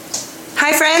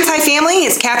Hi friends, hi family,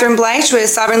 it's Catherine Bleich with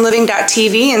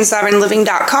SovereignLiving.tv and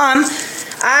SovereignLiving.com.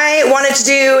 I wanted to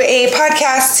do a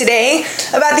podcast today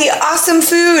about the awesome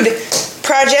food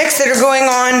projects that are going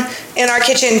on in our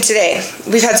kitchen today.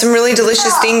 We've had some really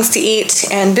delicious things to eat,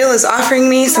 and Bill is offering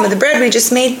me some of the bread we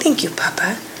just made. Thank you,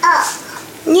 Papa.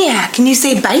 Yeah, can you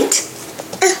say bite?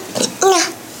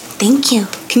 Thank you.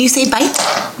 Can you say bite?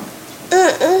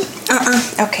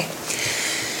 Okay.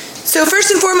 So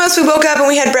first and foremost, we woke up and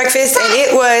we had breakfast, and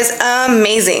it was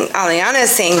amazing. Aliana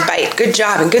is saying bite. Good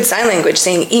job, and good sign language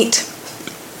saying eat.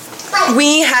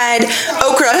 We had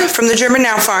okra from the German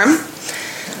Now farm,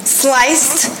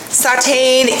 sliced,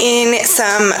 sauteed in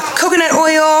some coconut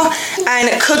oil,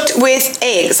 and cooked with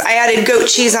eggs. I added goat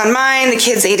cheese on mine. The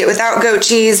kids ate it without goat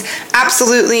cheese.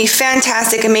 Absolutely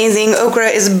fantastic, amazing. Okra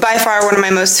is by far one of my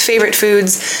most favorite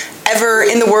foods ever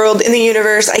in the world, in the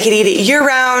universe. I could eat it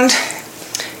year-round.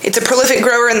 It's a prolific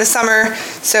grower in the summer,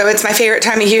 so it's my favorite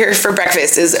time of year for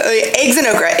breakfast is eggs and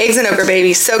okra,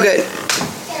 baby. So good.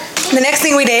 The next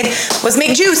thing we did was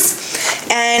make juice,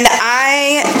 and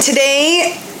I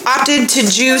today opted to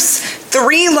juice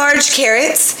 3 large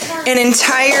carrots, an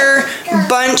entire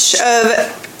bunch of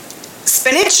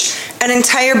spinach, an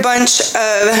entire bunch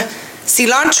of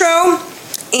cilantro,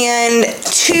 and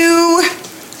 2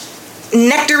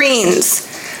 nectarines.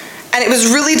 And it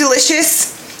was really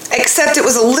delicious, except it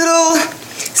was a little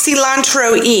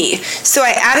cilantro-y. So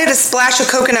I added a splash of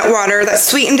coconut water that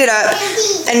sweetened it up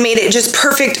and made it just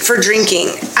perfect for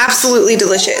drinking. Absolutely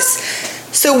delicious.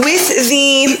 So with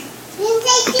the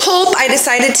pulp, I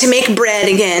decided to make bread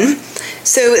again.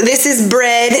 So this is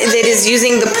bread that is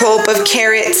using the pulp of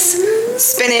carrots,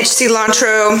 spinach,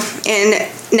 cilantro,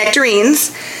 and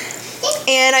nectarines.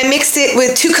 And I mixed it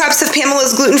with 2 cups of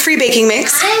Pamela's gluten-free baking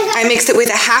mix. I mixed it with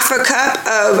a ½ a cup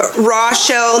of raw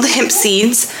shelled hemp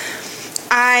seeds.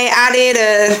 I added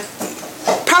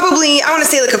probably, I want to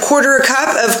say like a ¼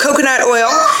 cup of coconut oil,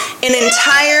 an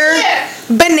entire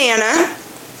banana,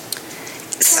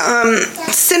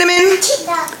 cinnamon,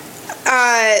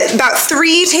 about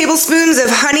 3 tablespoons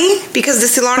of honey, because the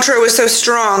cilantro was so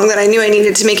strong that I knew I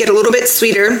needed to make it a little bit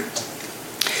sweeter,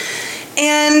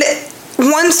 and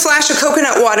 1 splash of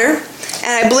coconut water,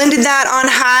 and I blended that on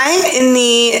high in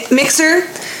the mixer,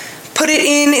 put it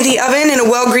in the oven in a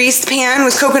well-greased pan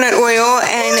with coconut oil,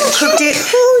 and cooked it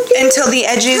until the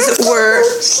edges were,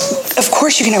 of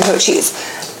course you can have goat cheese,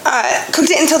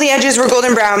 cooked it until the edges were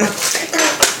golden brown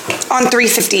on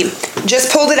 350.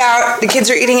 Just pulled it out. The kids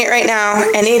are eating it right now,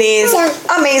 and it is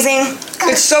amazing.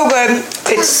 It's so good.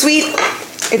 It's sweet.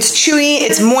 It's chewy.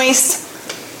 It's moist.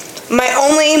 My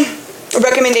only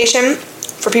recommendation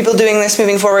for people doing this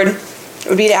moving forward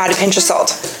would be to add a pinch of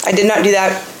salt. I did not do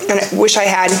that, and I wish I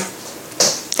had.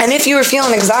 And if you were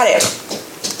feeling exotic,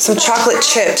 some chocolate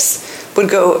chips would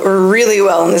go really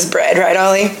well in this bread, right,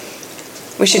 Ollie?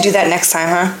 We should do that next time,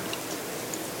 huh?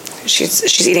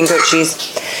 She's eating goat cheese.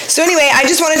 So anyway, I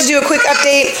just wanted to do a quick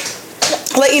update,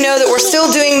 let you know that we're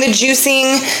still doing the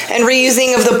juicing and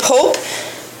reusing of the pulp.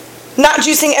 Not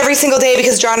juicing every single day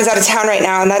because John is out of town right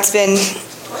now, and that's been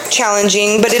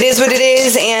challenging, but it is what it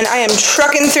is, and I am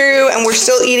trucking through, and we're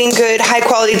still eating good,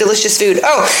 high-quality, delicious food.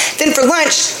 Oh, then for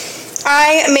lunch,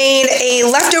 I made a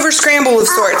leftover scramble of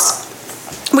sorts.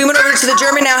 We went over to the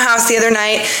German Now house the other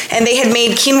night, and they had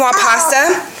made quinoa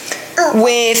pasta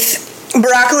with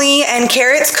broccoli and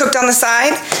carrots cooked on the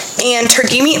side, and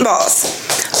turkey meatballs.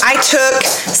 I took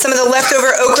some of the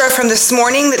leftover okra from this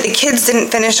morning that the kids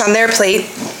didn't finish on their plate,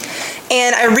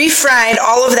 and I refried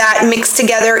all of that mixed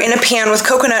together in a pan with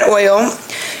coconut oil.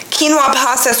 Quinoa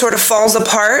pasta sort of falls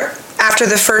apart after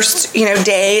the first,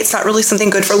 day. It's not really something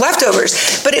good for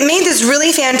leftovers. But it made this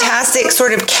really fantastic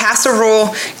sort of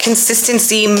casserole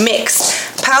consistency mix.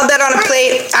 Piled that on a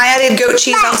plate. I added goat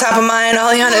cheese on top of mine.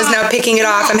 Aliana is now picking it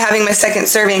off. I'm having my second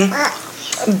serving.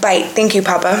 Bite. Thank you,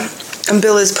 Papa. And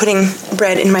Bill is putting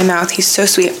bread in my mouth. He's so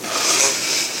sweet.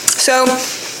 So,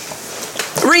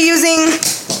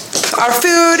 reusing our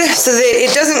food so that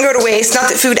it doesn't go to waste. Not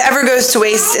that food ever goes to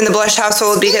waste in the Blush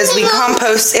household because we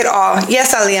compost it all.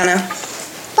 Yes, Aliana?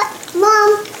 But,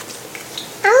 Mom,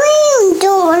 I really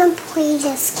don't want to play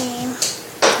this game.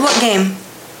 What game?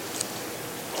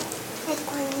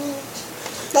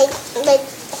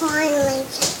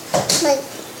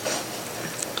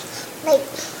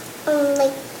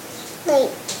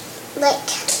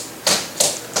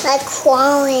 Like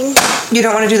crawling. You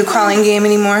don't want to do the crawling game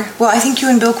anymore? Well, I think you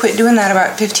and Bill quit doing that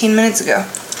about 15 minutes ago.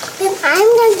 Then I'm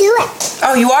going to do it.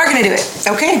 Oh, you are going to do it?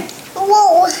 Okay.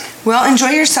 Whoa. Well, enjoy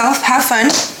yourself. Have fun.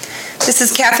 This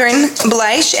is Catherine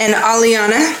Bleich and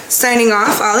Aliana signing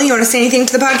off. Ollie, you want to say anything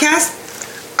to the podcast?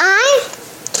 I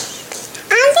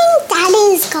think Daddy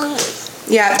gone.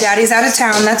 Yeah, Daddy's out of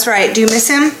town. That's right. Do you miss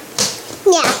him?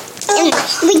 Yeah. And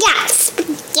we got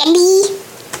spaghetti.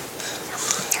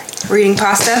 We're eating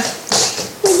pasta.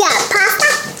 We got pasta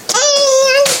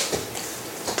and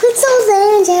pretzels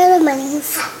and cheddar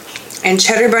bunnies. And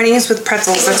cheddar bunnies with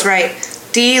pretzels. That's right.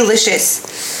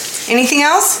 Delicious. Anything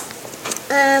else?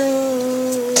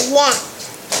 Yeah.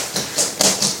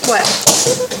 What?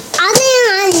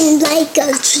 I like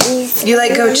goat cheese. You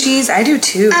like goat cheese? I do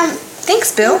too.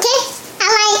 Thanks, Bill. Okay. I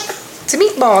like It's a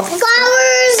meatball.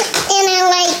 flowers and I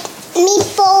like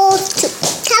meatballs too.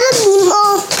 Kind of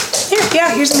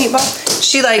meatball. Here's a meatball.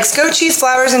 She likes goat cheese,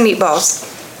 flowers, and meatballs.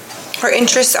 Her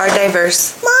interests are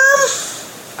diverse.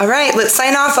 Mom. All right, let's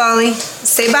sign off, Ollie.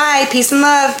 Say bye. Peace and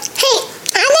love. Hey,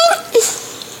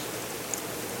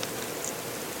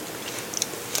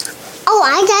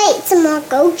 I got some more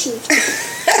goat cheese.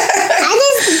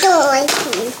 I just don't like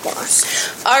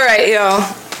meatballs. All right, y'all.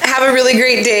 Have a really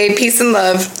great day. Peace and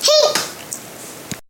love. Hey,